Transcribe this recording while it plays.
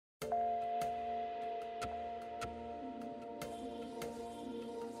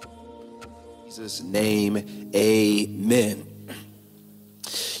Jesus' name, amen.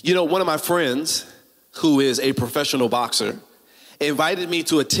 You know, one of my friends, who is a professional boxer, invited me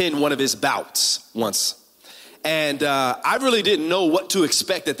to attend one of his bouts once. And I really didn't know what to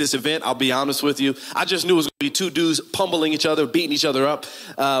expect at this event, I'll be honest with you. I just knew it was going to be two dudes pummeling each other, beating each other up.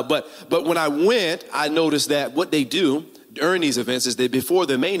 But when I went, I noticed that what they do during these events is that before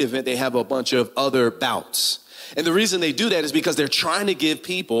the main event, they have a bunch of other bouts. And the reason they do that is because they're trying to give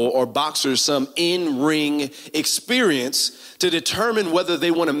people or boxers some in-ring experience to determine whether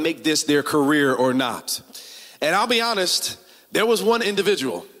they want to make this their career or not. And I'll be honest, there was one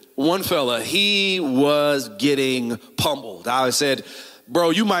individual, one fella, he was getting pummeled. I said, bro,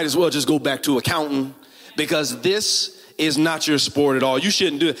 you might as well just go back to accounting because this is not your sport at all. You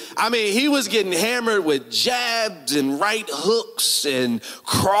shouldn't do it. I mean, he was getting hammered with jabs and right hooks and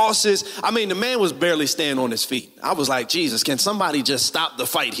crosses. I mean, the man was barely standing on his feet. I was like, Jesus, can somebody just stop the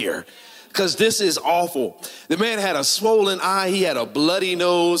fight here? Because this is awful. The man had a swollen eye. He had a bloody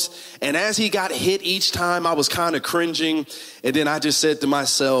nose. And as he got hit each time, I was kind of cringing. And then I just said to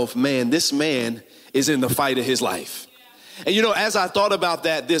myself, man, this man is in the fight of his life. And, you know, as I thought about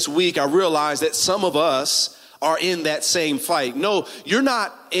that this week, I realized that some of us are in that same fight. No, you're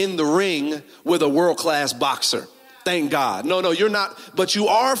not in the ring with a world-class boxer. Thank God. No, you're not. But you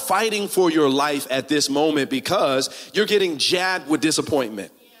are fighting for your life at this moment because you're getting jabbed with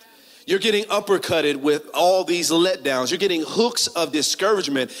disappointment. You're getting uppercutted with all these letdowns. You're getting hooks of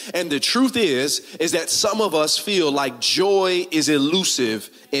discouragement. And the truth is that some of us feel like joy is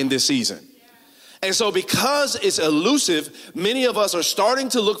elusive in this season. And so because it's elusive, many of us are starting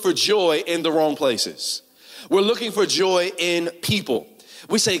to look for joy in the wrong places. We're looking for joy in people.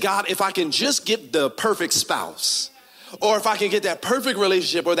 We say, God, if I can just get the perfect spouse, or if I can get that perfect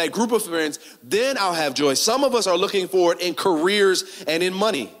relationship or that group of friends, then I'll have joy. Some of us are looking for it in careers and in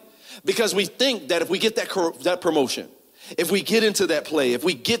money because we think that if we get that promotion, if we get into that play, if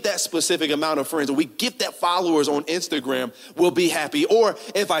we get that specific amount of friends, or we get that followers on Instagram, we'll be happy. Or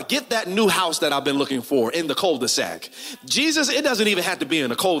if I get that new house that I've been looking for in the cul-de-sac. Jesus, it doesn't even have to be in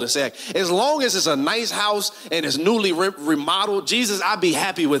a cul-de-sac. As long as it's a nice house and it's newly remodeled, Jesus, I'd be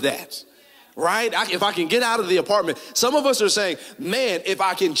happy with that. Right? If I can get out of the apartment. Some of us are saying, man, if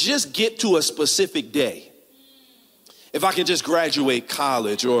I can just get to a specific day, if I can just graduate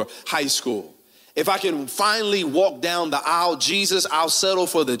college or high school, if I can finally walk down the aisle, Jesus, I'll settle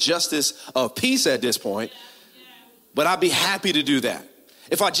for the justice of peace at this point. But I'd be happy to do that.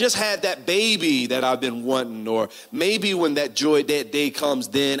 If I just had that baby that I've been wanting, or maybe when that day comes,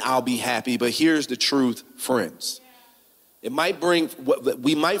 then I'll be happy. But here's the truth, friends. We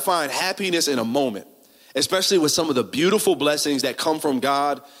might find happiness in a moment, especially with some of the beautiful blessings that come from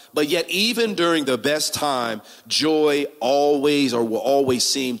God. But yet even during the best time, joy always or will always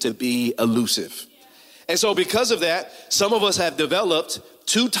seem to be elusive. And so because of that, some of us have developed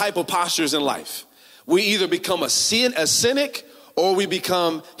two type of postures in life. We either become a cynic or we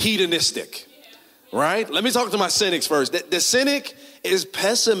become hedonistic, right? Let me talk to my cynics first. The cynic is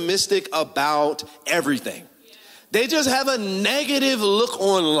pessimistic about everything. They just have a negative look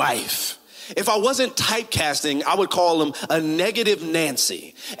on life. If I wasn't typecasting, I would call them a negative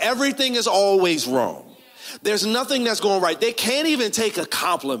Nancy. Everything is always wrong. There's nothing that's going right. They can't even take a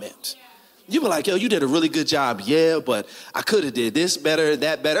compliment. You be like, yo, you did a really good job. Yeah, but I could have did this better,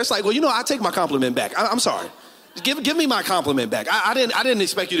 that better. It's like, well, I take my compliment back. I'm sorry. Give me my compliment back. I didn't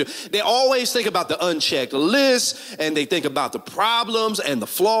expect you to. They always think about the unchecked list, and they think about the problems and the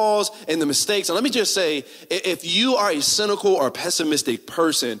flaws and the mistakes. And let me just say, if you are a cynical or pessimistic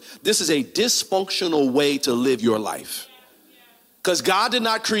person, this is a dysfunctional way to live your life. Because God did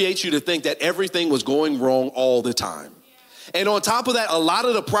not create you to think that everything was going wrong all the time. And on top of that, a lot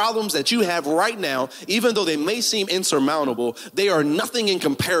of the problems that you have right now, even though they may seem insurmountable, they are nothing in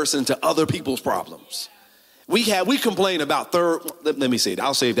comparison to other people's problems. We complain about let me see.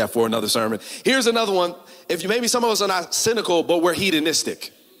 I'll save that for another sermon. Here's another one. Maybe some of us are not cynical, but we're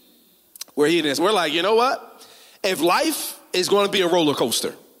hedonistic. We're like, you know what? If life is going to be a roller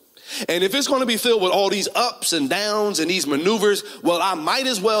coaster, and if it's going to be filled with all these ups and downs and these maneuvers, well, I might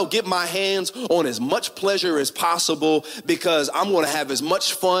as well get my hands on as much pleasure as possible because I'm going to have as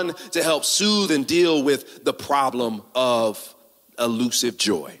much fun to help soothe and deal with the problem of elusive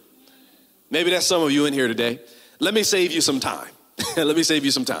joy. Maybe that's some of you in here today. Let me save you some time. We're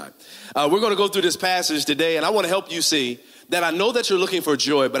going to go through this passage today, and I want to help you see that I know that you're looking for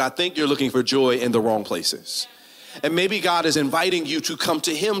joy, but I think you're looking for joy in the wrong places. And maybe God is inviting you to come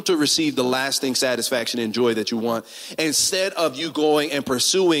to him to receive the lasting satisfaction and joy that you want, instead of you going and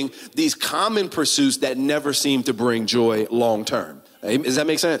pursuing these common pursuits that never seem to bring joy long term. Does that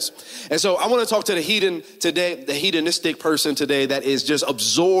make sense? And so I want to talk to the hedon today, the hedonistic person today that is just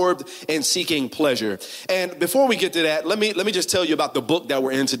absorbed in seeking pleasure. And before we get to that, let me just tell you about the book that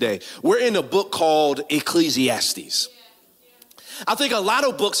we're in today. We're in a book called Ecclesiastes. I think a lot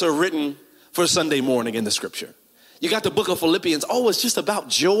of books are written for Sunday morning in the scripture. You got the book of Philippians. Oh, it's just about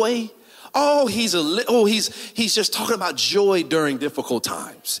joy. Oh, he's just talking about joy during difficult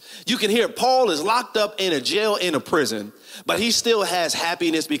times. You can hear Paul is locked up in a jail, in a prison, but he still has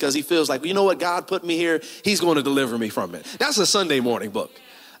happiness because he feels like, you know what, God put me here. He's going to deliver me from it. That's a Sunday morning book.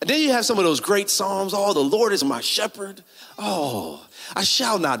 And then you have some of those great Psalms. Oh, the Lord is my shepherd. Oh, I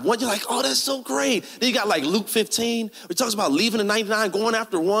shall not want. You're like, oh, that's so great. Then you got like Luke 15, where it talks about leaving the 99, going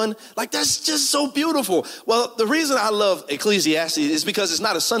after one. Like, that's just so beautiful. Well, the reason I love Ecclesiastes is because it's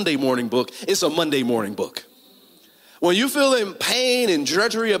not a Sunday morning book. It's a Monday morning book. When you feel in pain and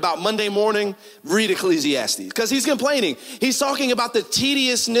drudgery about Monday morning, read Ecclesiastes, because he's complaining. He's talking about the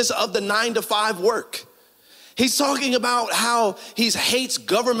tediousness of the 9-to-5 work. He's talking about how he hates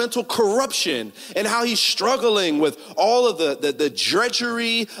governmental corruption and how he's struggling with all of the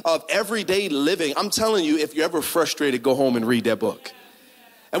drudgery of everyday living. I'm telling you, if you're ever frustrated, go home and read that book.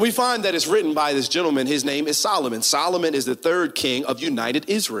 And we find that it's written by this gentleman. His name is Solomon. Solomon is the third king of United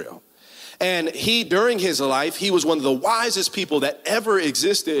Israel. And during his life, he was one of the wisest people that ever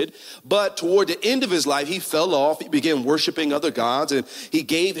existed. But toward the end of his life, he fell off. He began worshiping other gods, and he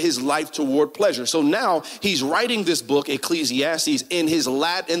gave his life toward pleasure. So now he's writing this book, Ecclesiastes, in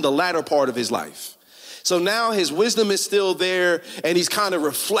the latter part of his life. So now his wisdom is still there, and he's kind of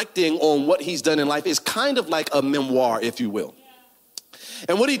reflecting on what he's done in life. It's kind of like a memoir, if you will.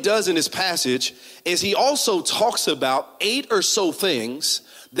 And what he does in this passage is he also talks about 8 or so things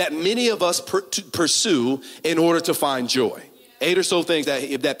that many of us pursue in order to find joy. 8 or so things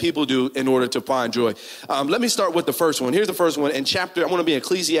that people do in order to find joy. Let me start with the first one. Here's the first one. I'm going to be in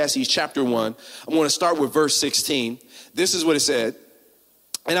Ecclesiastes chapter 1. I'm going to start with verse 16. This is what it said.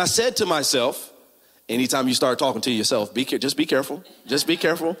 And I said to myself, anytime you start talking to yourself, just be careful. Just be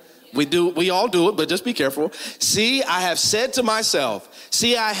careful. We all do it, but just be careful. See, I have said to myself,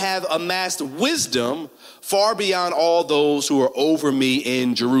 see, I have amassed wisdom far beyond all those who are over me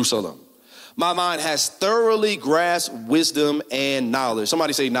in Jerusalem. My mind has thoroughly grasped wisdom and knowledge.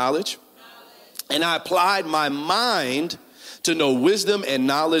 Somebody say knowledge. And I applied my mind to know wisdom and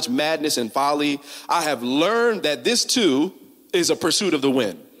knowledge, madness and folly. I have learned that this too is a pursuit of the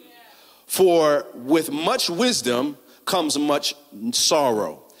wind. For with much wisdom comes much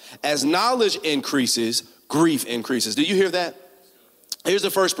sorrow. As knowledge increases, grief increases. Do you hear that? Here's the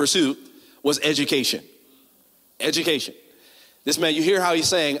first pursuit was education. Education. This man, you hear how he's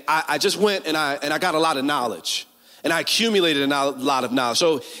saying, I just went and I got a lot of knowledge. And I accumulated a lot of knowledge.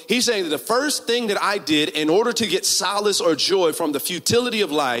 So he's saying that the first thing that I did in order to get solace or joy from the futility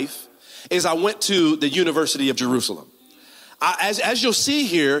of life is I went to the University of Jerusalem. As you'll see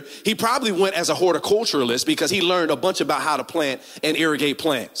here, he probably went as a horticulturalist because he learned a bunch about how to plant and irrigate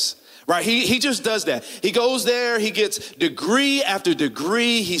plants. Right? He just does that. He goes there. He gets degree after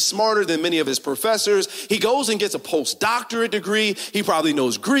degree. He's smarter than many of his professors. He goes and gets a postdoctorate degree. He probably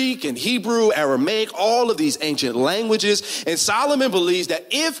knows Greek and Hebrew, Aramaic, all of these ancient languages. And Solomon believes that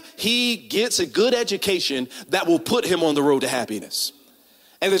if he gets a good education, that will put him on the road to happiness.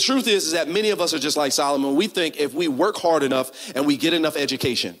 And the truth is that many of us are just like Solomon. We think if we work hard enough and we get enough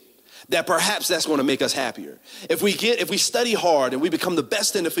education, that perhaps that's going to make us happier. If we study hard and we become the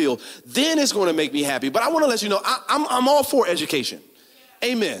best in the field, then it's going to make me happy. But I want to let you know, I'm all for education.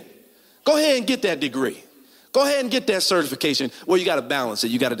 Amen. Go ahead and get that degree. Go ahead and get that certification. Well, you got to balance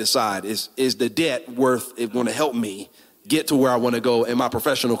it. You got to decide, is the debt worth it going to help me get to where I want to go in my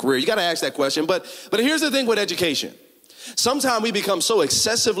professional career? You got to ask that question. But here's the thing with education. Sometimes we become so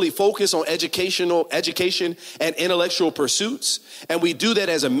excessively focused on education and intellectual pursuits, and we do that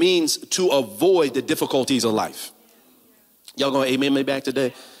as a means to avoid the difficulties of life. Y'all gonna amen me back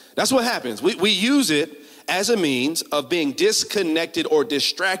today? That's what happens. We use it as a means of being disconnected or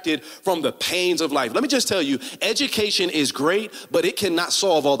distracted from the pains of life. Let me just tell you, education is great, but it cannot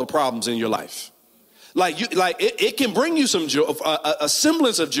solve all the problems in your life. It can bring you some joy, a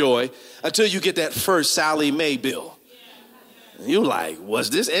semblance of joy, until you get that first Sally Mae bill. You like, was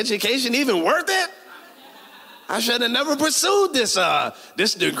this education even worth it? I should have never pursued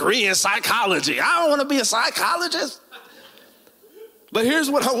this degree in psychology. I don't want to be a psychologist. But here's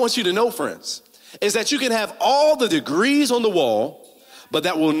what I want you to know, friends, is that you can have all the degrees on the wall, but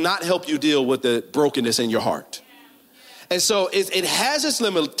that will not help you deal with the brokenness in your heart. And so it has its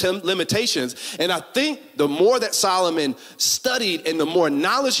limitations. And I think the more that Solomon studied and the more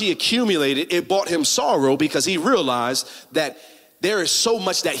knowledge he accumulated, it brought him sorrow because he realized that there is so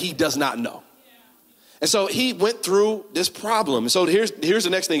much that he does not know. And so he went through this problem. So here's the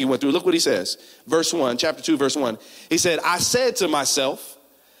next thing he went through. Look what he says. Verse 1, chapter 2, verse 1. He said, I said to myself,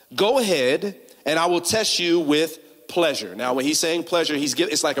 go ahead and I will test you with pleasure. Now, when he's saying pleasure,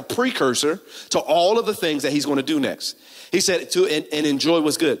 it's like a precursor to all of the things that he's going to do next. He said and enjoy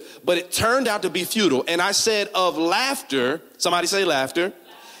was good. But it turned out to be futile. And I said of laughter, somebody say laughter,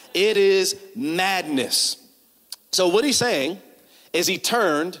 it is madness. So what he's saying is he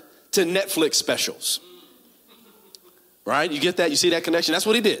turned to Netflix specials. Right? You get that? You see that connection? That's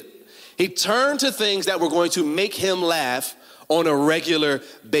what he did. He turned to things that were going to make him laugh on a regular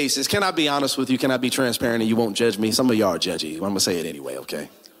basis. Can I be honest with you? Can I be transparent and you won't judge me? Some of y'all are judgy. I'm going to say it anyway, okay?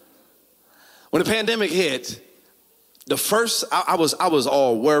 When the pandemic hit, I was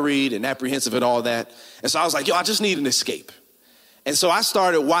all worried and apprehensive and all that. And so I was like, I just need an escape. And so I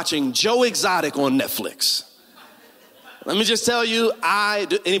started watching Joe Exotic on Netflix. Let me just tell you,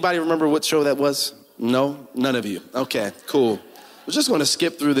 anybody remember what show that was? No? None of you. Okay, cool. We're just going to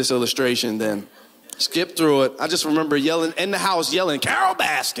skip through this illustration then. Skip through it. I just remember yelling in the house, Carol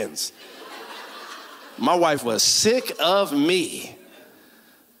Baskins. My wife was sick of me.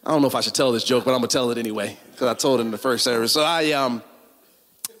 I don't know if I should tell this joke, but I'm going to tell it anyway because I told it in the first service. So I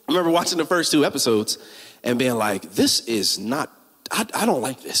remember watching the first 2 episodes and being like, this is not, I don't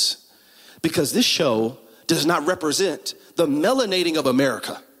like this because this show does not represent the melanating of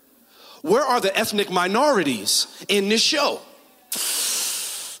America. Where are the ethnic minorities in this show?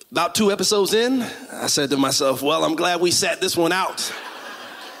 About 2 episodes in, I said to myself, well, I'm glad we sat this one out.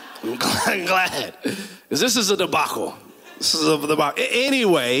 I'm glad. Because this is a debacle.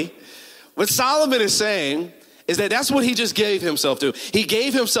 Anyway, what Solomon is saying is that that's what he just gave himself to. He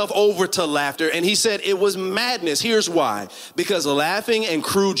gave himself over to laughter, and he said it was madness. Here's why. Because laughing and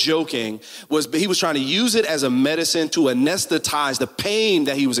crude joking, he was trying to use it as a medicine to anesthetize the pain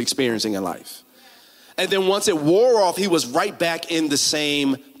that he was experiencing in life. And then once it wore off, he was right back in the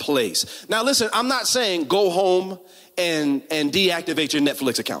same place. Now, listen, I'm not saying go home and deactivate your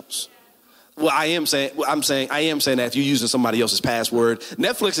Netflix accounts. Well, I am saying that if you're using somebody else's password,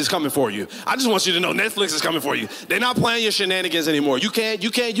 Netflix is coming for you. I just want you to know Netflix is coming for you. They're not playing your shenanigans anymore. You can't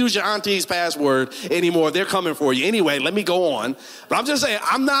use your auntie's password anymore. They're coming for you. Anyway, let me go on. But I'm just saying,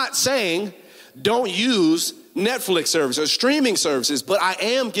 I'm not saying don't use Netflix services or streaming services, but I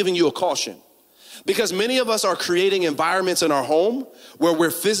am giving you a caution. Because many of us are creating environments in our home where we're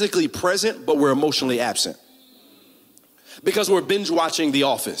physically present, but we're emotionally absent. Because we're binge watching The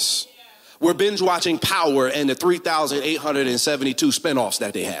Office. We're binge watching Power and the 3,872 spinoffs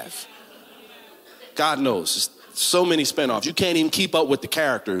that they have. God knows, so many spinoffs. You can't even keep up with the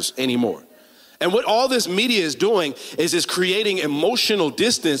characters anymore. And what all this media is doing is it's creating emotional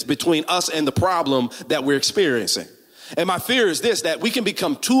distance between us and the problem that we're experiencing. And my fear is this, that we can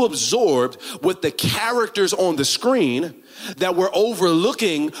become too absorbed with the characters on the screen that we're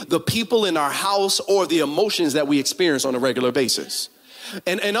overlooking the people in our house or the emotions that we experience on a regular basis.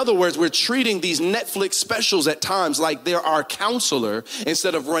 And in other words, we're treating these Netflix specials at times like they're our counselor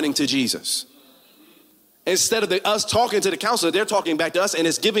instead of running to Jesus. Instead of us talking to the counselor, they're talking back to us, and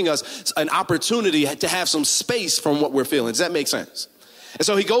it's giving us an opportunity to have some space from what we're feeling. Does that make sense? And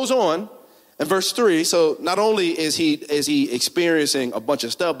so he goes on. In verse 3, so not only is he experiencing a bunch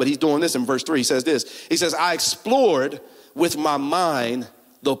of stuff, but he's doing this in verse 3. He says this. He says, I explored with my mind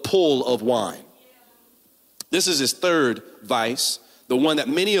the pull of wine. This is his third vice, the one that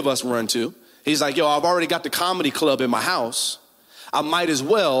many of us run to. He's like, I've already got the comedy club in my house. I might as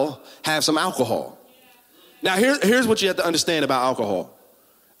well have some alcohol. Now, here's what you have to understand about alcohol.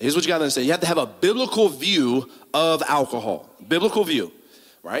 Here's what you got to understand. You have to have a biblical view of alcohol. Biblical view.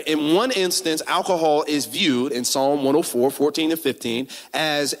 Right? In one instance, alcohol is viewed in Psalm 104, 14 and 15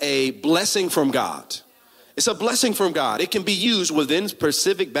 as a blessing from God. It's a blessing from God. It can be used within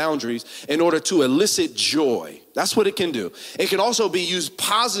specific boundaries in order to elicit joy. That's what it can do. It can also be used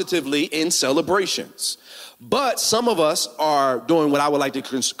positively in celebrations. But some of us are doing what I would like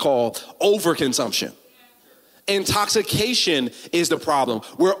to call overconsumption. Intoxication is the problem.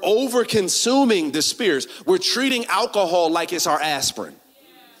 We're over-consuming the spirits. We're treating alcohol like it's our aspirin.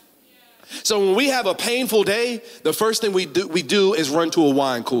 So when we have a painful day, the first thing we do is run to a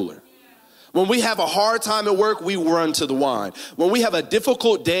wine cooler. When we have a hard time at work, we run to the wine. When we have a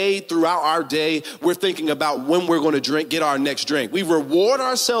difficult day throughout our day, we're thinking about when we're going to get our next drink. We reward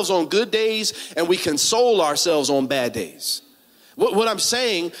ourselves on good days and we console ourselves on bad days. What I'm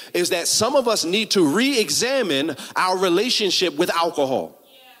saying is that some of us need to re-examine our relationship with alcohol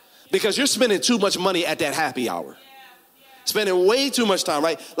because you're spending too much money at that happy hour. Spending way too much time,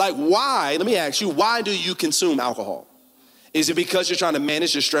 right? Like why, let me ask you, why do you consume alcohol? Is it because you're trying to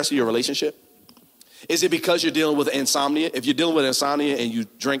manage the stress of your relationship? Is it because you're dealing with insomnia? If you're dealing with insomnia and you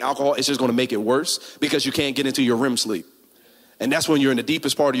drink alcohol, it's just going to make it worse because you can't get into your REM sleep. And that's when you're in the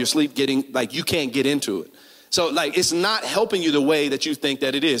deepest part of your sleep, you can't get into it. So it's not helping you the way that you think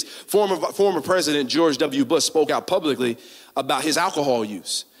that it is. Former President George W. Bush spoke out publicly about his alcohol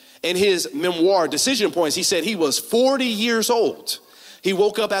use. In his memoir, Decision Points, he said he was 40 years old. He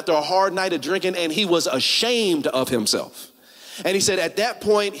woke up after a hard night of drinking and he was ashamed of himself. And he said at that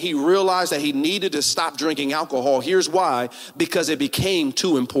point, he realized that he needed to stop drinking alcohol. Here's why: because it became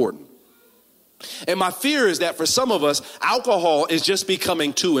too important. And my fear is that for some of us, alcohol is just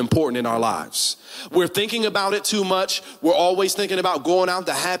becoming too important in our lives. We're thinking about it too much. We're always thinking about going out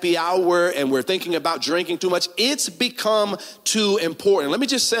to happy hour, and we're thinking about drinking too much. It's become too important. Let me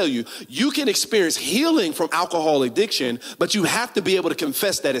just tell you, you can experience healing from alcohol addiction, but you have to be able to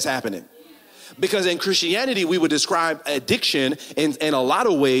confess that it's happening. Because in Christianity, we would describe addiction in a lot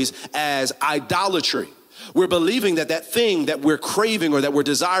of ways as idolatry. We're believing that thing that we're craving or that we're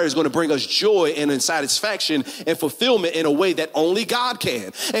desiring is going to bring us joy and satisfaction and fulfillment in a way that only God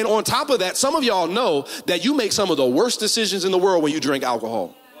can. And on top of that, some of y'all know that you make some of the worst decisions in the world when you drink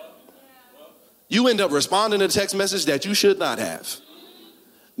alcohol. You end up responding to a text message that you should not have.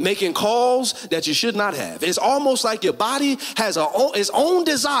 Making calls that you should not have. It's almost like your body has its own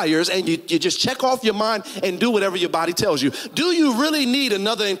desires and you just check off your mind and do whatever your body tells you. Do you really need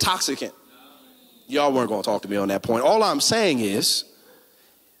another intoxicant? Y'all weren't going to talk to me on that point. All I'm saying is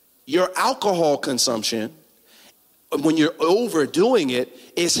your alcohol consumption, when you're overdoing it,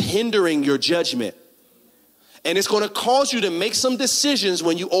 is hindering your judgment. And it's going to cause you to make some decisions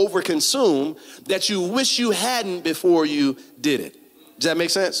when you overconsume that you wish you hadn't before you did it. Does that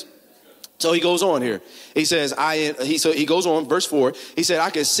make sense? So he goes on here. He says, he goes on, verse 4. He said, I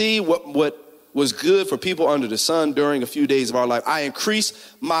can see what was good for people under the sun during a few days of our life. I increased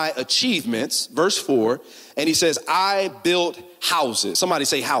my achievements, verse 4. And he says, I built houses. Somebody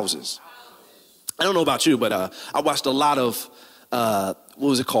say houses. I don't know about you, but I watched a lot of, what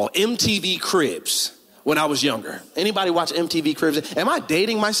was it called? MTV Cribs when I was younger. Anybody watch MTV Cribs? Am I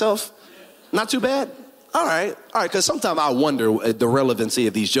dating myself? Not too bad? All right, because sometimes I wonder the relevancy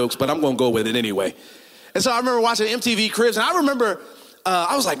of these jokes, but I'm going to go with it anyway. And so I remember watching MTV Cribs, and I remember,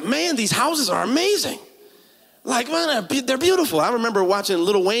 I was like, man, these houses are amazing. Like, man, they're beautiful. I remember watching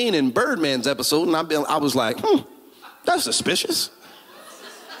Lil Wayne and Birdman's episode, and I was like, that's suspicious.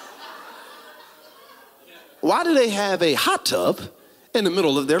 Why do they have a hot tub in the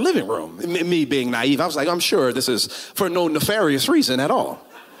middle of their living room? Me being naive, I was like, I'm sure this is for no nefarious reason at all.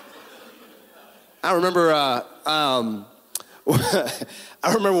 I remember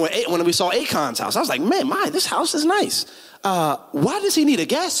when we saw Akon's house, I was like, man, this house is nice. Why does he need a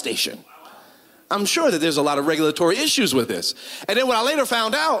gas station? I'm sure that there's a lot of regulatory issues with this. And then what I later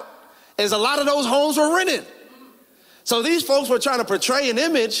found out is a lot of those homes were rented. So these folks were trying to portray an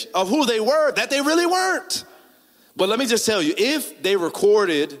image of who they were that they really weren't. But let me just tell you, if they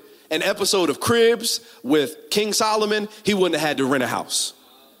recorded an episode of Cribs with King Solomon, he wouldn't have had to rent a house.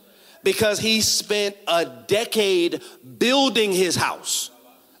 Because he spent a decade building his house.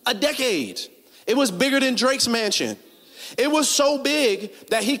 A decade. It was bigger than Drake's mansion. It was so big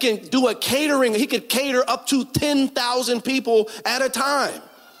that he can do a catering. He could cater up to 10,000 people at a time.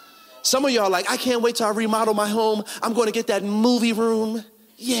 Some of y'all are like, I can't wait till I remodel my home. I'm going to get that movie room.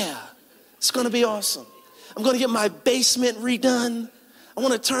 Yeah, it's going to be awesome. I'm going to get my basement redone. I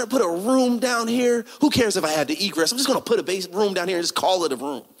want to put a room down here. Who cares if I had to egress? I'm just going to put a room down here and just call it a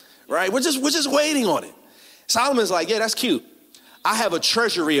room. Right? We're just waiting on it. Solomon's like, yeah, that's cute. I have a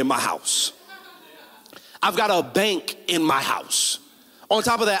treasury in my house. I've got a bank in my house. On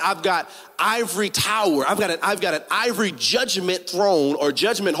top of that, I've got ivory tower. I've got an ivory judgment throne or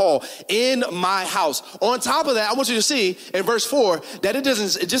judgment hall in my house. On top of that, I want you to see in verse 4 that it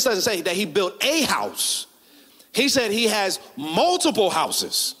just doesn't say that he built a house. He said he has multiple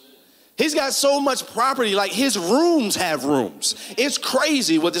houses. He's got so much property, like his rooms have rooms. It's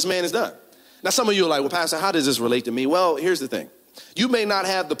crazy what this man has done. Now, some of you are like, well, Pastor, how does this relate to me? Well, here's the thing. You may not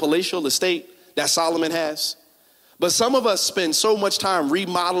have the palatial estate that Solomon has, but some of us spend so much time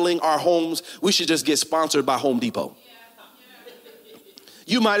remodeling our homes, we should just get sponsored by Home Depot.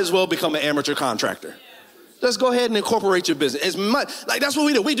 You might as well become an amateur contractor. Let's go ahead and incorporate your business. That's what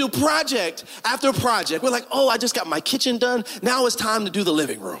we do. We do project after project. We're like, oh, I just got my kitchen done. Now it's time to do the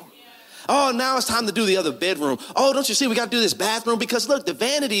living room. Oh, now it's time to do the other bedroom. Oh, don't you see, we got to do this bathroom because look, the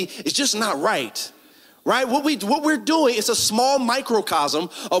vanity is just not right. Right? What we're doing is a small microcosm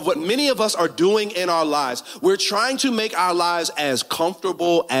of what many of us are doing in our lives. We're trying to make our lives as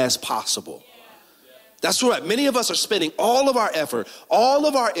comfortable as possible. That's right. Many of us are spending all of our effort, all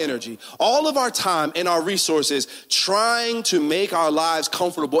of our energy, all of our time and our resources trying to make our lives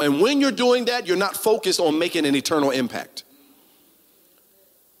comfortable. And when you're doing that, you're not focused on making an eternal impact.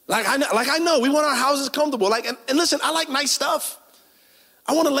 Like I know we want our houses comfortable. And listen, I like nice stuff.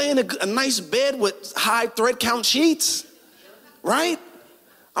 I want to lay in a nice bed with high thread count sheets, right?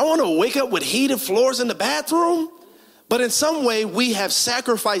 I want to wake up with heated floors in the bathroom. But in some way, we have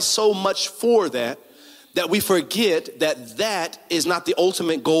sacrificed so much for that we forget that is not the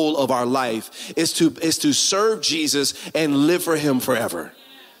ultimate goal of our life, is to serve Jesus and live for him forever.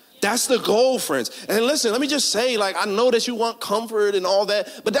 That's the goal, friends. And listen, let me just say, I know that you want comfort and all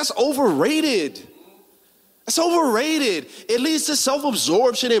that, but that's overrated. It's overrated. It leads to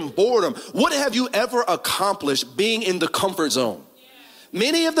self-absorption and boredom. What have you ever accomplished being in the comfort zone?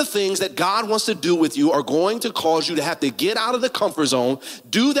 Many of the things that God wants to do with you are going to cause you to have to get out of the comfort zone,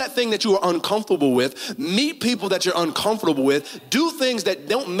 do that thing that you are uncomfortable with, meet people that you're uncomfortable with, do things that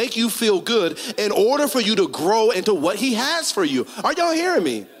don't make you feel good in order for you to grow into what he has for you. Are y'all hearing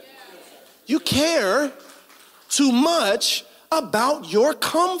me? You care too much about your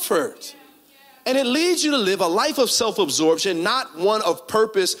comfort. And it leads you to live a life of self-absorption, not one of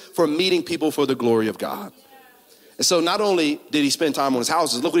purpose for meeting people for the glory of God. And so not only did he spend time on his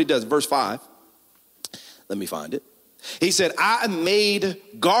houses, look what he does, verse 5. Let me find it. He said, I made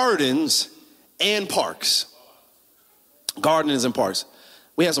gardens and parks. Gardens and parks.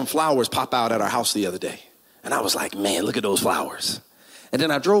 We had some flowers pop out at our house the other day. And I was like, man, look at those flowers. And then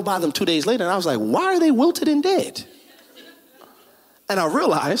I drove by them 2 days later and I was like, why are they wilted and dead? And I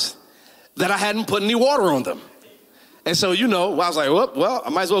realized that I hadn't put any water on them. And so, I was like, well, I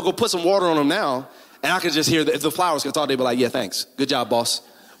might as well go put some water on them now. And I could just hear if the flowers could talk, they'd be like, yeah, thanks. Good job, boss.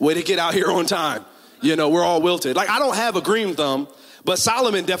 Way to get out here on time. We're all wilted. I don't have a green thumb, but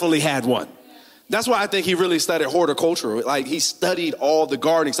Solomon definitely had one. That's why I think he really studied horticulture. He studied all the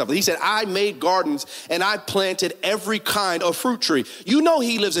gardening stuff. He said, I made gardens and I planted every kind of fruit tree. He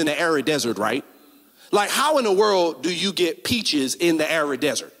lives in the arid desert, right? How in the world do you get peaches in the arid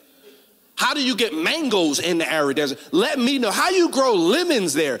desert? How do you get mangoes in the arid desert? Let me know. How you grow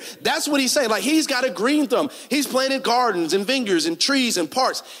lemons there? That's what he's saying. He's got a green thumb. He's planted gardens and vineyards and trees and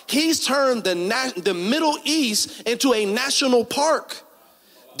parks. He's turned the Middle East into a national park.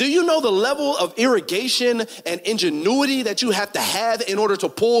 Do you know the level of irrigation and ingenuity that you have to have in order to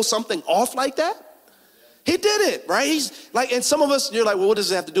pull something off like that? He did it, right? He's and some of us, you're like, well, what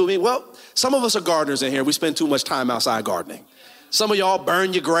does it have to do with me? Well, some of us are gardeners in here. We spend too much time outside gardening. Some of y'all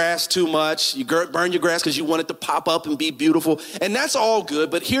burn your grass too much. You burn your grass because you want it to pop up and be beautiful. And that's all good.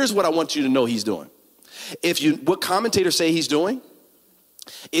 But here's what I want you to know he's doing. What commentators say he's doing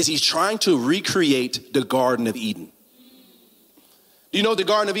is he's trying to recreate the Garden of Eden. Do you know what the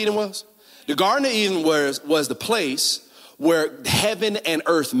Garden of Eden was? The Garden of Eden was the place where heaven and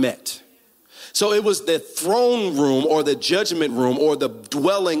earth met. So it was the throne room or the judgment room or the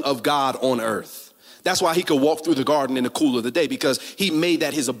dwelling of God on earth. That's why he could walk through the garden in the cool of the day, because he made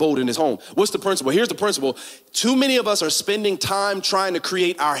that his abode in his home. What's the principle? Here's the principle. Too many of us are spending time trying to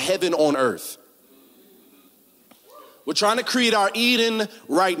create our heaven on earth. We're trying to create our Eden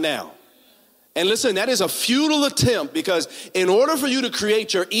right now. And listen, that is a futile attempt, because in order for you to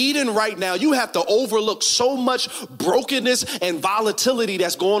create your Eden right now, you have to overlook so much brokenness and volatility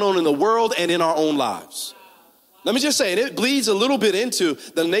that's going on in the world and in our own lives. Let me just say, and it bleeds a little bit into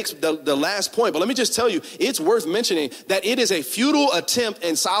the last point, but let me just tell you, it's worth mentioning that it is a futile attempt,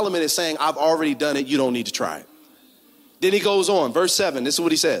 and Solomon is saying, I've already done it, you don't need to try it. Then he goes on, verse 7, this is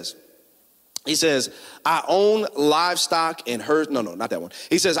what he says. He says, I own livestock and herds. No, not that one.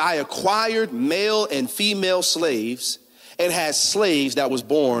 He says, I acquired male and female slaves and had slaves that was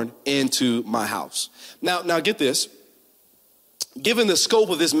born into my house. Now get this. Given the scope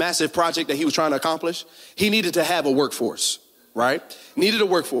of this massive project that he was trying to accomplish, he needed to have a workforce, right? Needed a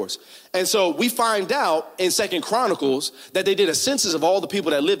workforce. And so we find out in 2 Chronicles that they did a census of all the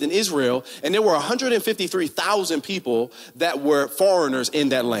people that lived in Israel, and there were 153,000 people that were foreigners in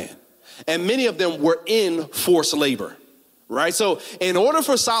that land. And many of them were in forced labor, right? So in order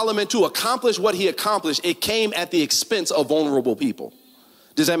for Solomon to accomplish what he accomplished, it came at the expense of vulnerable people.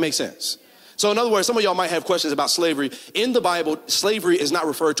 Does that make sense? So in other words, some of y'all might have questions about slavery. In the Bible, slavery is not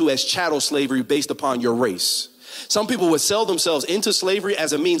referred to as chattel slavery based upon your race. Some people would sell themselves into slavery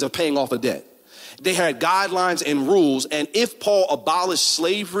as a means of paying off a debt. They had guidelines and rules. And if Paul abolished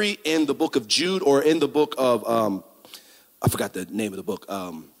slavery in the book of Jude or in the book of, I forgot the name of the book,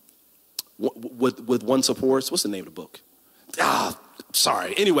 with one supports, what's the name of the book?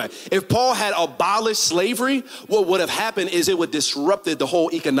 Sorry. Anyway, if Paul had abolished slavery, what would have happened is it would disrupted the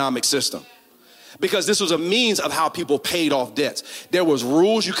whole economic system. because this was a means of how people paid off debts. There was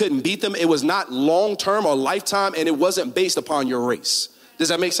rules. You couldn't beat them. It was not long-term or lifetime, and it wasn't based upon your race. Does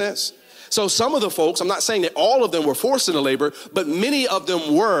that make sense? So some of the folks, I'm not saying that all of them were forced into labor, but many of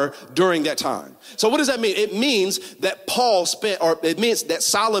them were during that time. So what does that mean? It means that it means that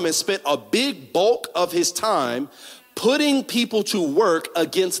Solomon spent a big bulk of his time putting people to work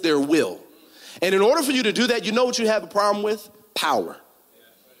against their will. And in order for you to do that, you know what you have a problem with? Power.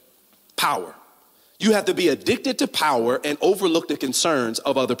 Power. You have to be addicted to power and overlook the concerns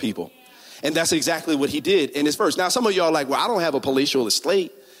of other people. And that's exactly what he did in his verse. Now, some of y'all are like, well, I don't have a palatial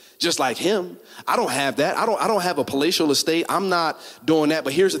estate just like him. I don't have that. I don't have a palatial estate. I'm not doing that.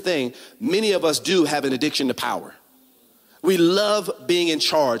 But here's the thing. Many of us do have an addiction to power. We love being in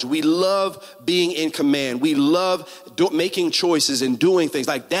charge. We love being in command. We love making choices and doing things.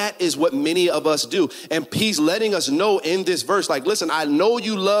 Like that is what many of us do. And he's letting us know in this verse, like, listen, I know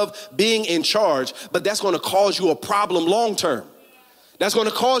you love being in charge, but that's going to cause you a problem long term. That's going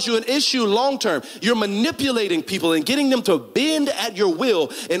to cause you an issue long term. You're manipulating people and getting them to bend at your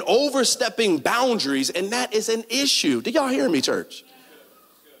will and overstepping boundaries. And that is an issue. Do y'all hear me, church?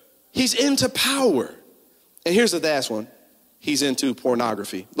 He's into power. And here's the last one. He's into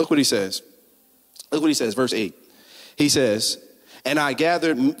pornography. Look what he says. Look what he says, verse 8. He says, and I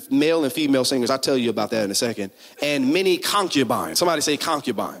gathered male and female singers. I'll tell you about that in a second. And many concubines. Somebody say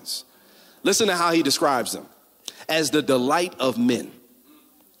concubines. Listen to how he describes them. As the delight of men.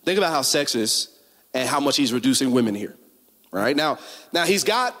 Think about how sexist and how much he's reducing women here. Right? Now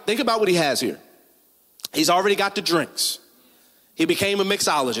think about what he has here. He's already got the drinks. He became a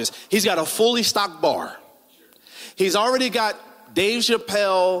mixologist. He's got a fully stocked bar. He's already got Dave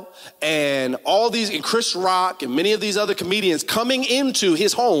Chappelle and and Chris Rock and many of these other comedians coming into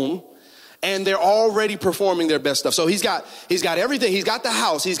his home, and they're already performing their best stuff. So he's got everything. He's got the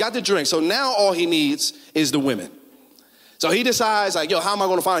house. He's got the drink. So now all he needs is the women. So he decides, like, how am I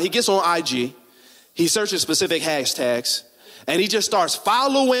going to find it? He gets on IG. He searches specific hashtags. And he just starts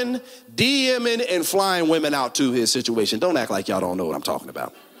following, DMing, and flying women out to his situation. Don't act like y'all don't know what I'm talking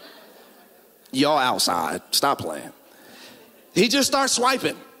about. Y'all outside. Stop playing. He just starts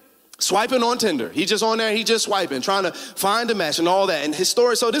swiping on Tinder. He just on there. He just swiping, trying to find a match and all that. And his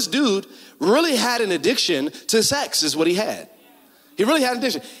story, so this dude really had an addiction to sex is what he had. He really had an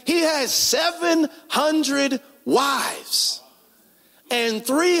addiction. He had 700 wives and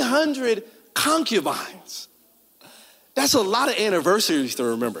 300 concubines. That's a lot of anniversaries to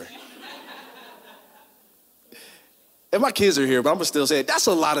remember. And my kids are here, but I'm going to still say it. That's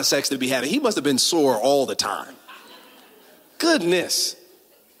a lot of sex to be having. He must have been sore all the time. Goodness.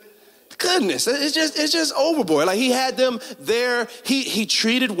 It's just overboard. Like he had them there. He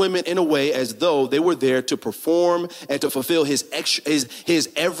treated women in a way as though they were there to perform and to fulfill his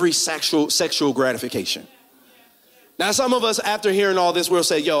every sexual gratification. Now, some of us, after hearing all this, will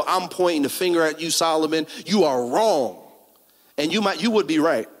say, I'm pointing the finger at you, Solomon. You are wrong. And you would be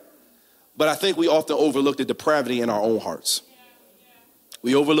right. But I think we often overlook the depravity in our own hearts.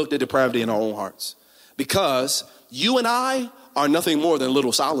 We overlook the depravity in our own hearts. Because you and I are nothing more than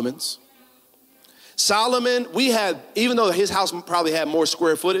little Solomons. Solomon, even though his house probably had more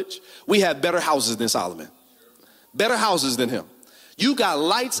square footage, we have better houses than Solomon. Better houses than him. You got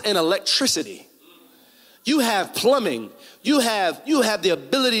lights and electricity. You have plumbing. You have the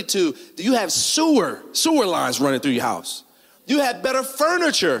ability you have sewer lines running through your house. You have better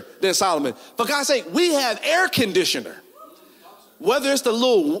furniture than Solomon. For God's sake, we have air conditioner. Whether it's the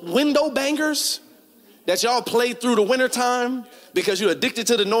little window bangers that y'all play through the wintertime because you're addicted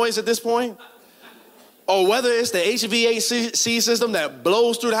to the noise at this point, or whether it's the HVAC system that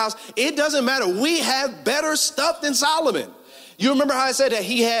blows through the house, it doesn't matter. We have better stuff than Solomon. You remember how I said that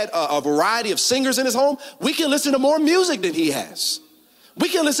he had a variety of singers in his home? We can listen to more music than he has. We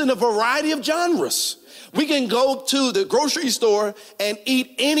can listen to a variety of genres. We can go to the grocery store and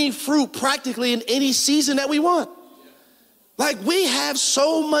eat any fruit practically in any season that we want. Like we have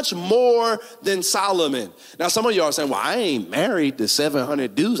so much more than Solomon. Now, some of y'all are saying, well, I ain't married to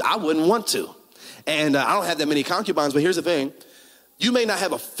 700 dudes. I wouldn't want to. And I don't have that many concubines. But here's the thing. You may not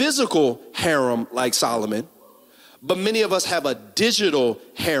have a physical harem like Solomon, but many of us have a digital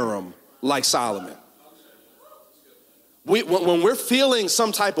harem like Solomon. When we're feeling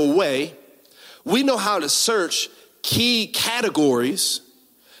some type of way, we know how to search key categories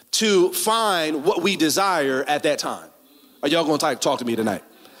to find what we desire at that time. Are y'all going to talk to me tonight?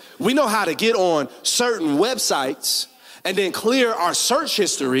 We know how to get on certain websites and then clear our search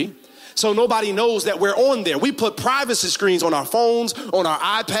history so nobody knows that we're on there. We put privacy screens on our phones, on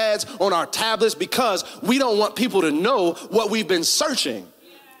our iPads, on our tablets because we don't want people to know what we've been searching.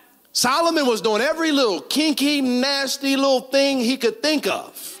 Solomon was doing every little kinky, nasty little thing he could think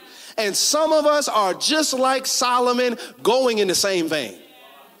of. And some of us are just like Solomon, going in the same vein.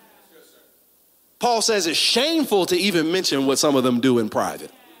 Paul says it's shameful to even mention what some of them do in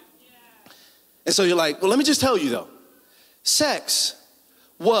private. And so you're like, well, let me just tell you though, sex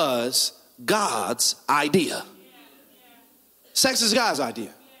was God's idea. Sex is God's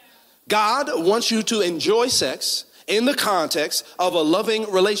idea. God wants you to enjoy sex in the context of a loving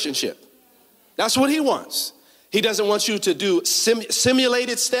relationship. That's what he wants. He doesn't want you to do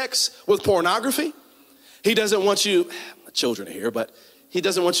simulated sex with pornography. He doesn't want you, children are here, but he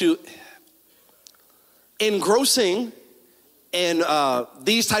doesn't want you engrossing in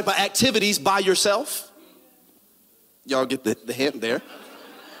these type of activities by yourself. Y'all get the hint there.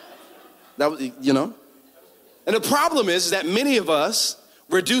 That was, you know. And the problem is that many of us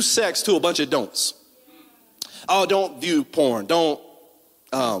reduce sex to a bunch of don'ts. Oh, don't view porn. Don't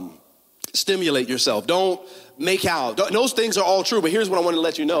stimulate yourself. Don't make out. Those things are all true. But here's what I want to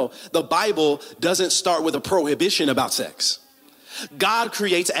let you know. The Bible doesn't start with a prohibition about sex. God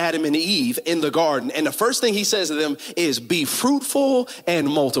creates Adam and Eve in the garden. And the first thing he says to them is be fruitful and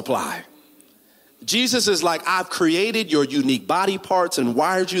multiply. Jesus is like, I've created your unique body parts and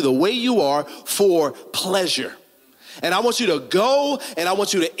wired you the way you are for pleasure. And I want you to go and I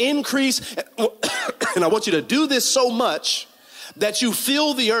want you to increase and I want you to do this so much that you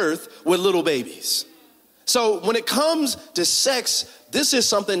fill the earth with little babies. So when it comes to sex, this is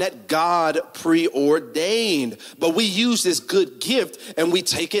something that God preordained, but we use this good gift and we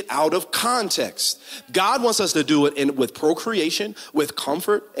take it out of context. God wants us to do it with procreation, with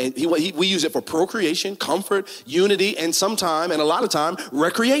comfort, and we use it for procreation, comfort, unity, and a lot of time,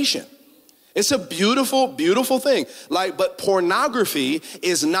 recreation. It's a beautiful, beautiful thing. But pornography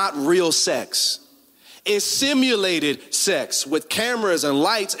is not real sex. It's simulated sex with cameras and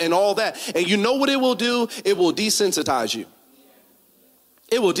lights and all that. And you know what it will do? It will desensitize you.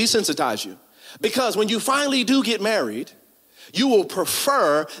 It will desensitize you. Because when you finally do get married, you will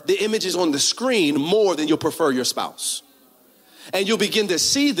prefer the images on the screen more than you'll prefer your spouse. And you'll begin to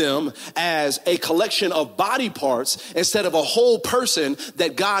see them as a collection of body parts instead of a whole person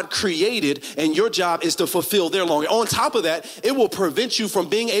that God created, and your job is to fulfill their longing. On top of that, it will prevent you from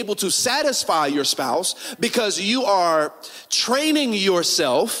being able to satisfy your spouse because you are training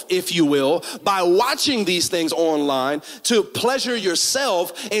yourself, if you will, by watching these things online to pleasure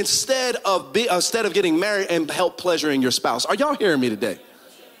yourself instead of getting married and help pleasuring your spouse. Are y'all hearing me today?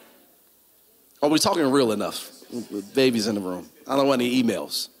 Are we talking real enough? Babies in the room. I don't want any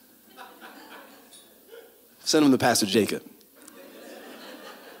emails. Send them to Pastor Jacob.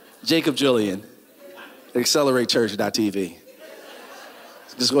 Jacob Julian, acceleratetechurch.tv.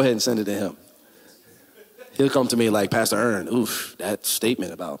 Just go ahead and send it to him. He'll come to me like, Pastor Ernest, oof, that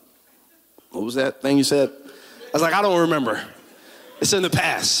statement about, what was that thing you said? I was like, I don't remember. It's in the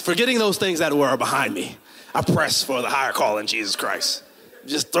past. Forgetting those things that were behind me, I press for the higher call in Jesus Christ.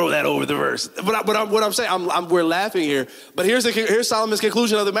 Just throw that over the verse. But what I'm saying, we're laughing here. But here's Solomon's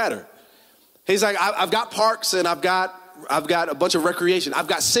conclusion of the matter. He's like, I've got parks and I've got a bunch of recreation. I've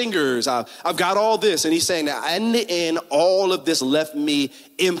got singers. I've got all this. And he's saying that in the end, all of this left me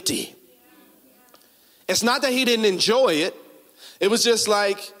empty. It's not that he didn't enjoy it. It was just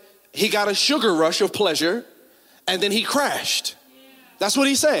like he got a sugar rush of pleasure and then he crashed. That's what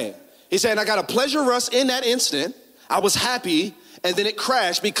he's saying. He's saying I got a pleasure rush in that instant. I was happy. And then it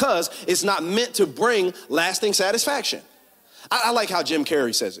crashed because it's not meant to bring lasting satisfaction. I like how Jim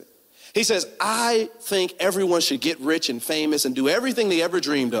Carrey says it. He says, I think everyone should get rich and famous and do everything they ever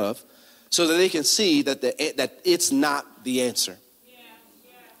dreamed of so that they can see that it's not the answer. Yeah.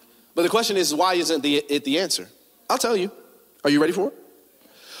 But the question is, why isn't it the answer? I'll tell you. Are you ready for it?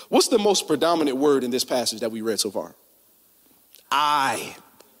 What's the most predominant word in this passage that we read so far? I,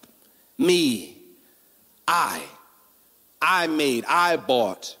 me, I made, I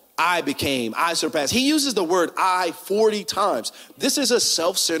bought, I became, I surpassed. He uses the word I 40 times. This is a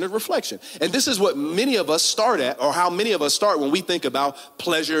self-centered reflection. And this is what many of us start at, or how many of us start when we think about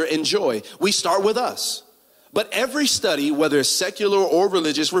pleasure and joy. We start with us. But every study, whether it's secular or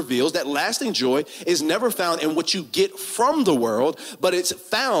religious, reveals that lasting joy is never found in what you get from the world, but it's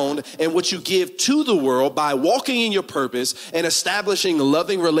found in what you give to the world by walking in your purpose and establishing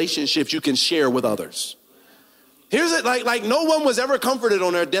loving relationships you can share with others. Here's it, like no one was ever comforted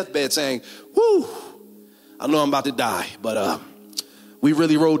on their deathbed saying, whoo, I know I'm about to die, but we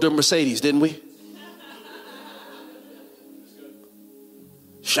really rode the Mercedes, didn't we?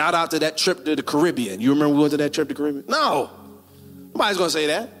 Shout out to that trip to the Caribbean. You remember we went to that trip to the Caribbean? No, nobody's going to say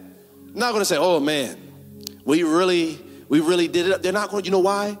that. Not going to say, oh man, we really did it. They're not going to, you know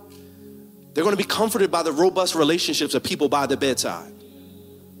why? They're going to be comforted by the robust relationships of people by the bedside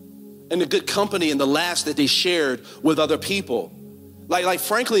and the good company and the laughs that they shared with other people. Like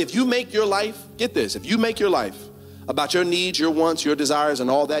frankly, if you make your life, get this, if you make your life about your needs, your wants, your desires, and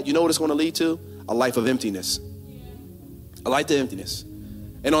all that, you know what it's going to lead to? A life of emptiness. A life of emptiness.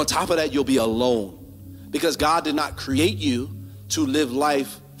 And on top of that, you'll be alone. Because God did not create you to live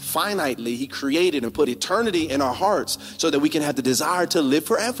life finitely. He created and put eternity in our hearts so that we can have the desire to live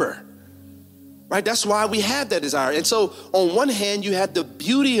forever. Right? That's why we have that desire. And so on one hand, you have the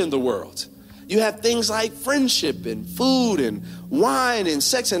beauty in the world. You have things like friendship and food and wine and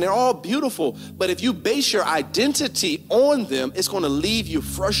sex, and they're all beautiful. But if you base your identity on them, it's going to leave you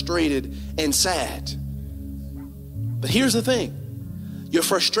frustrated and sad. But here's the thing. Your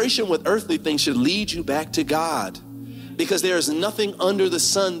frustration with earthly things should lead you back to God, because there is nothing under the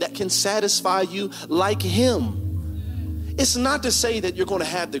sun that can satisfy you like him. It's not to say that you're going to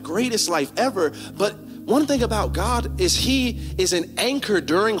have the greatest life ever, but one thing about God is he is an anchor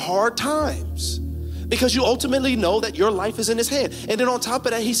during hard times, because you ultimately know that your life is in his hand. And then on top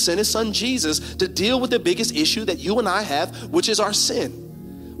of that, he sent his son Jesus to deal with the biggest issue that you and I have, which is our sin,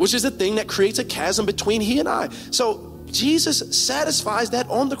 which is the thing that creates a chasm between he and I. So Jesus satisfies that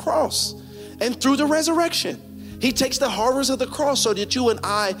on the cross and through the resurrection. He takes the horrors of the cross so that you and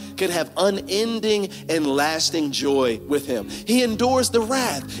I can have unending and lasting joy with him. He endures the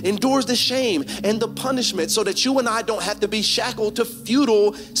wrath, endures the shame and the punishment so that you and I don't have to be shackled to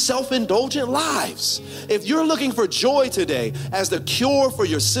futile, self-indulgent lives. If you're looking for joy today as the cure for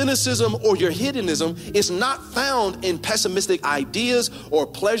your cynicism or your hedonism, it's not found in pessimistic ideas or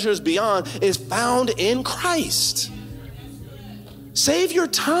pleasures beyond. It's found in Christ. Save your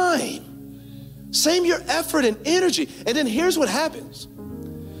time. Save your effort and energy. And then here's what happens.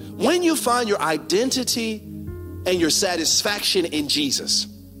 When you find your identity and your satisfaction in Jesus,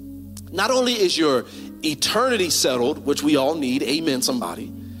 not only is your eternity settled, which we all need, amen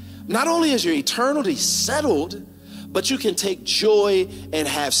somebody. Not only is your eternity settled, but you can take joy and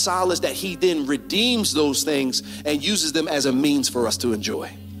have solace that he then redeems those things and uses them as a means for us to enjoy.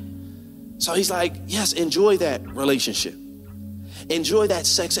 So he's like, yes, enjoy that relationship. Enjoy that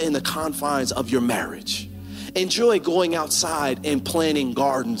sex in the confines of your marriage. Enjoy going outside and planting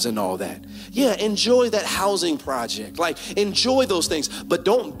gardens and all that. Yeah, enjoy that housing project. Like, enjoy those things, but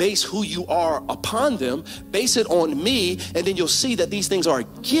don't base who you are upon them. Base it on me, and then you'll see that these things are a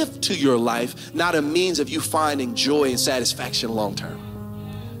gift to your life, not a means of you finding joy and satisfaction long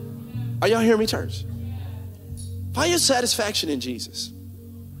term. Are y'all hearing me, church? Find your satisfaction in Jesus.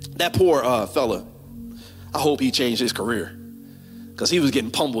 That poor fella, I hope he changed his career, because he was getting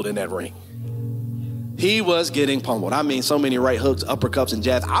pummeled in that ring. He was getting pummeled. I mean, so many right hooks, uppercuts, and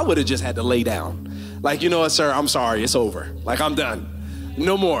jabs. I would have just had to lay down. Like, you know what, sir, I'm sorry, it's over. Like, I'm done.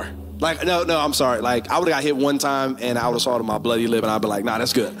 No more. Like, no, I'm sorry. Like, I would have got hit one time, and I would have saw my bloody lip, and I'd be like, nah,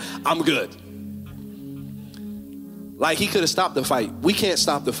 that's good. I'm good. Like, he could have stopped the fight. We can't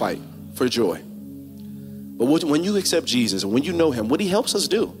stop the fight for joy. But when you accept Jesus, and when you know him, what he helps us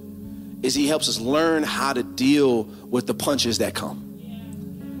do is he helps us learn how to deal with the punches that come.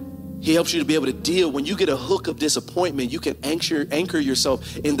 He helps you to be able to deal. When you get a hook of disappointment, you can anchor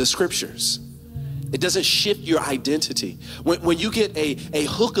yourself in the scriptures. It doesn't shift your identity. When you get a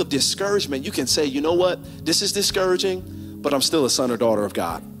hook of discouragement, you can say, you know what? This is discouraging, but I'm still a son or daughter of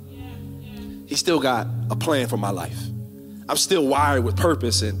God. He's still got a plan for my life. I'm still wired with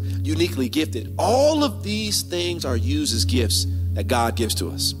purpose and uniquely gifted. All of these things are used as gifts that God gives to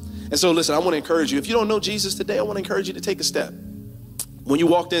us. And so listen, I want to encourage you. If you don't know Jesus today, I want to encourage you to take a step. When you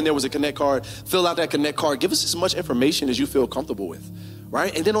walked in, there was a Connect card. Fill out that Connect card. Give us as much information as you feel comfortable with,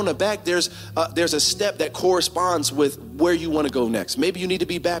 right? And then on the back, there's a step that corresponds with where you want to go next. Maybe you need to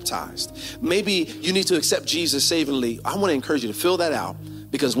be baptized. Maybe you need to accept Jesus savingly. I want to encourage you to fill that out,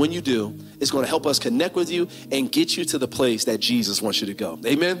 because when you do, it's going to help us connect with you and get you to the place that Jesus wants you to go.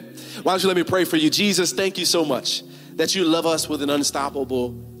 Amen? Why don't you let me pray for you? Jesus, thank you so much that you love us with an unstoppable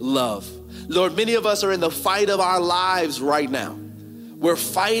love. Lord, many of us are in the fight of our lives right now. We're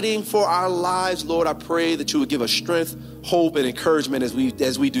fighting for our lives. Lord, I pray that you would give us strength, hope, and encouragement as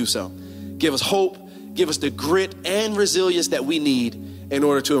we do so. Give us hope, give us the grit and resilience that we need in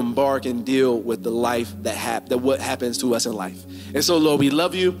order to embark and deal with the life that what happens to us in life. And so, Lord, we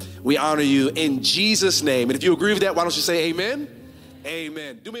love you. We honor you in Jesus' name. And if you agree with that, why don't you say amen?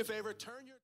 Amen. Do me a favor, turn